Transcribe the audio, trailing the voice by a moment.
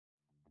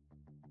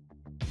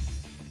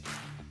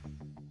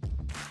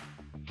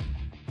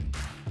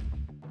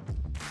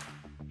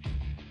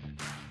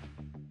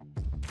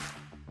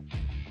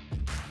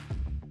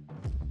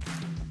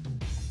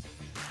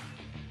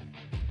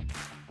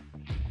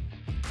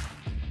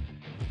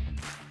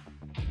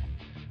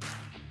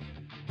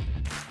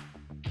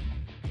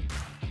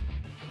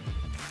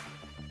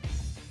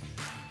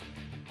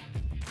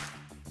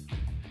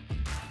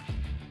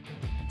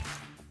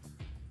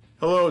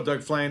Hello,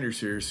 Doug Flanders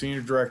here,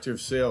 Senior Director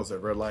of Sales at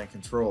Redline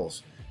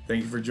Controls.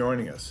 Thank you for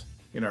joining us.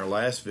 In our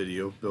last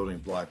video, Building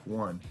Block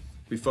 1,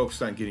 we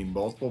focused on getting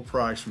multiple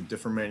products from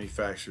different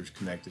manufacturers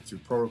connected through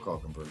protocol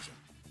conversion.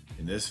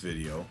 In this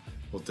video,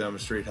 we'll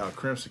demonstrate how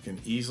Crimson can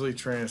easily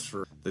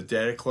transfer the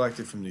data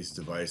collected from these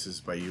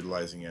devices by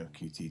utilizing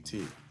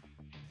MQTT.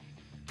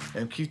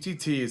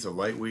 MQTT is a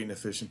lightweight and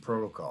efficient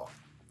protocol.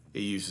 It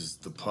uses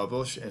the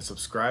publish and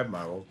subscribe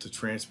model to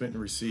transmit and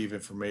receive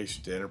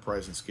information to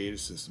enterprise and SCADA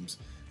systems,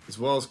 as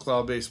well as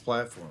cloud-based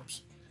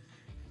platforms.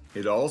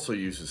 It also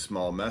uses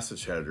small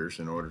message headers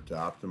in order to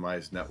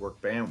optimize network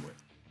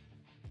bandwidth.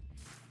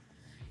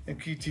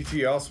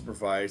 MQTT also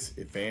provides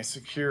advanced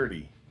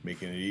security,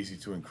 making it easy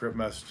to encrypt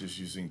messages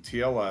using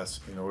TLS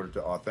in order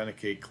to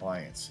authenticate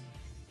clients.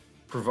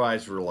 It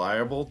provides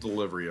reliable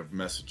delivery of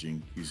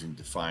messaging using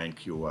defined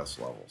QoS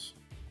levels.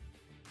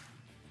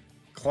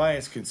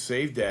 Clients can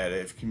save data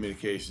if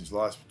communication is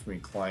lost between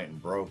client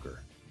and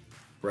broker.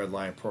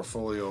 Redline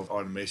portfolio of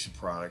automation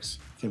products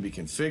can be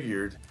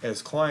configured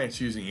as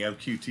clients using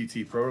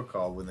MQTT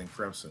protocol within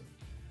Crimson.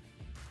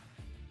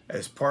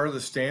 As part of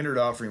the standard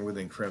offering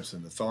within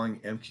Crimson, the following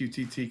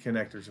MQTT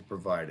connectors are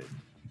provided: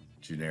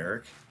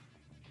 generic,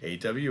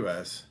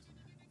 AWS,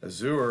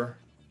 Azure,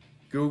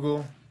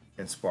 Google,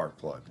 and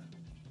Sparkplug.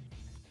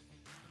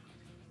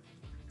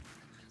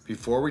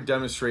 Before we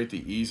demonstrate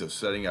the ease of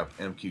setting up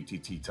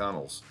MQTT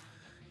tunnels,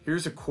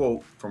 here's a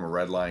quote from a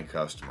Redline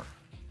customer.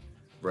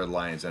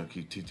 Redline's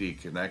MQTT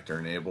connector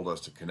enabled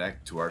us to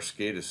connect to our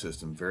SCADA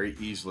system very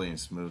easily and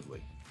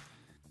smoothly.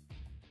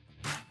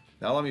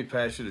 Now let me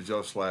pass you to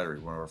Joe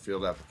Slattery, one of our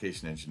field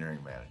application engineering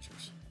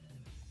managers.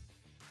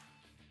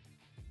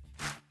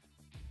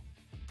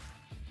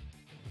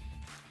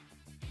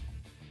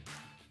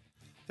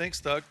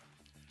 Thanks, Doug.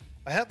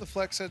 I have the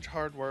FlexEdge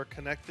hardware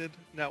connected,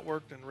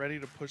 networked, and ready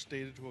to push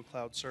data to a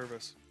cloud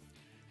service.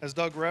 As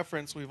Doug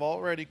referenced, we've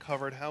already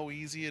covered how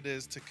easy it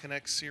is to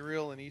connect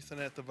serial and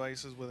Ethernet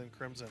devices within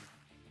Crimson.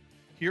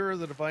 Here are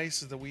the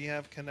devices that we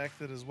have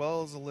connected, as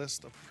well as a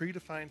list of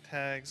predefined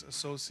tags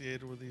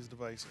associated with these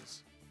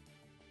devices.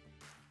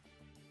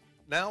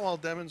 Now I'll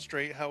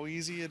demonstrate how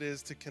easy it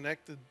is to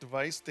connect the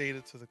device data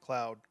to the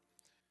cloud.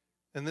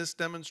 In this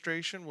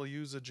demonstration, we'll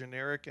use a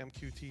generic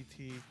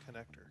MQTT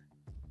connector.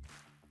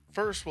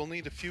 First, we'll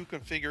need a few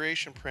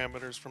configuration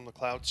parameters from the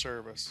cloud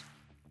service.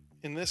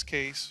 In this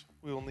case,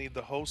 we will need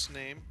the host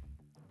name,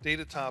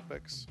 data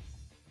topics,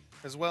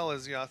 as well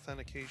as the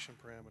authentication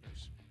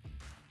parameters.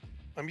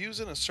 I'm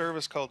using a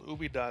service called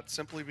Ubidot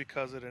simply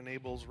because it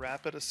enables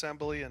rapid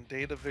assembly and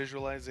data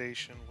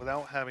visualization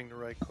without having to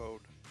write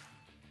code.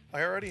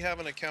 I already have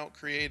an account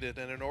created,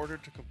 and in order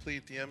to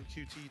complete the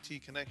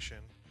MQTT connection,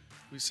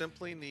 we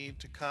simply need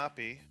to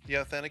copy the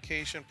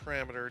authentication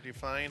parameter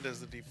defined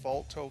as the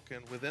default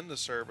token within the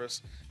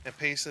service and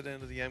paste it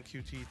into the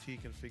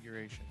MQTT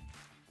configuration.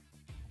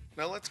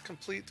 Now let's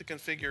complete the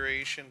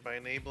configuration by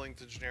enabling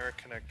the generic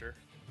connector.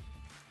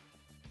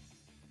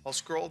 I'll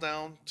scroll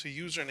down to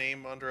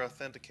username under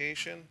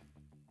authentication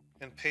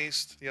and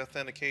paste the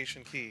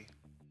authentication key.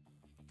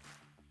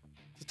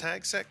 The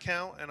tag set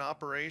count and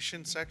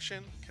operation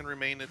section can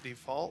remain at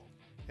default,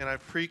 and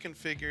I've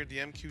pre-configured the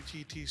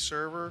MQTT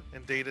server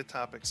and data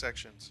topic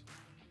sections.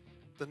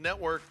 The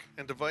network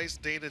and device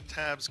data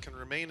tabs can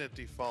remain at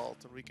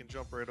default, and we can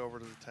jump right over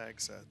to the tag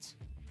sets.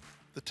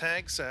 The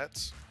tag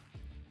sets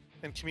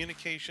and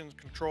communications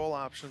control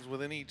options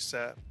within each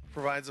set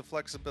provides the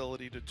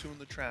flexibility to tune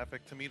the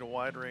traffic to meet a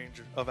wide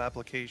range of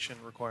application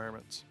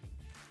requirements.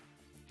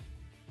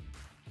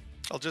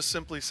 I'll just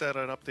simply set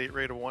an update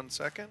rate of 1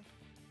 second.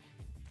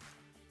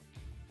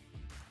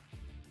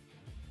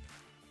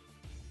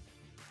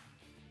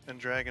 And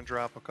drag and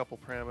drop a couple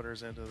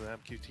parameters into the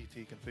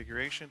MQTT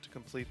configuration to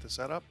complete the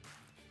setup.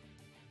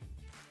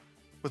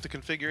 With the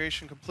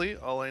configuration complete,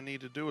 all I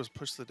need to do is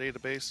push the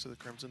database to the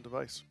Crimson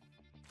device.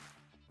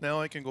 Now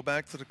I can go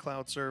back to the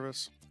cloud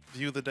service,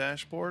 view the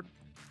dashboard,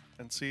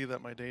 and see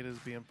that my data is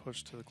being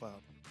pushed to the cloud.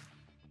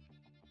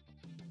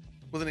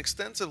 With an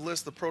extensive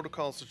list of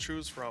protocols to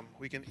choose from,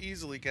 we can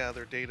easily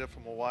gather data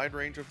from a wide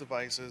range of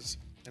devices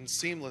and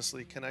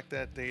seamlessly connect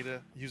that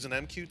data using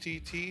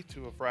MQTT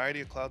to a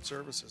variety of cloud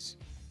services.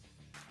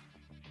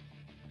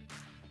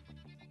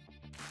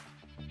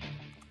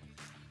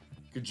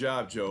 Good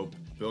job, Joe.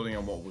 Building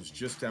on what was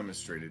just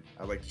demonstrated,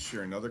 I'd like to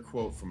share another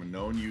quote from a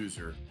known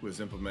user who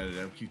has implemented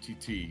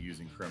MQTT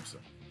using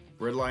Crimson.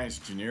 Redline's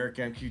generic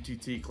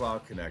MQTT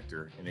cloud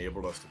connector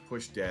enabled us to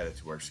push data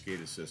to our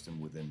SCADA system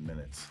within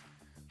minutes.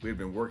 We had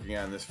been working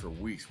on this for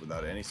weeks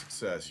without any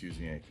success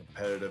using a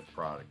competitive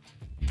product.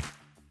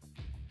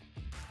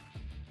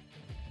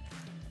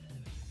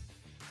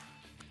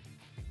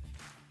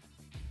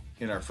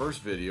 In our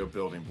first video,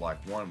 Building Block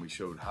 1, we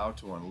showed how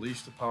to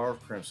unleash the power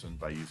of Crimson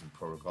by using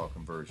protocol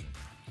conversion.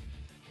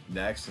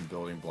 Next, in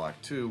Building Block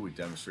 2, we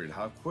demonstrated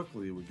how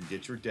quickly we can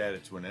get your data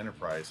to an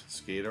enterprise,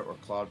 SCADA, or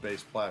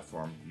cloud-based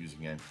platform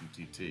using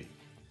MQTT.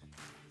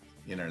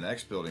 In our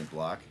next building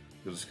block,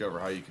 You'll discover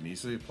how you can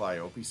easily apply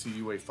OPC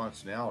UA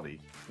functionality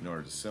in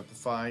order to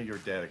simplify your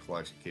data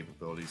collection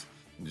capabilities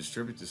and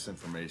distribute this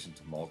information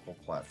to multiple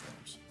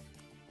platforms.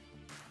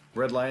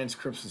 Red Lion's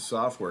Crimson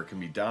software can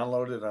be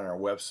downloaded on our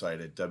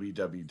website at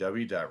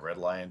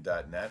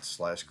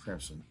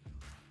www.redlion.net/crimson.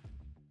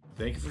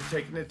 Thank you for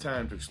taking the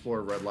time to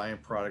explore Red Lion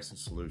products and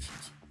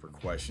solutions. For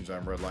questions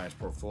on Red Lion's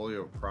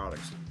portfolio of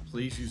products,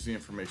 please use the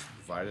information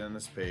provided on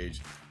this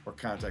page or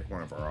contact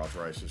one of our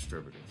authorized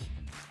distributors.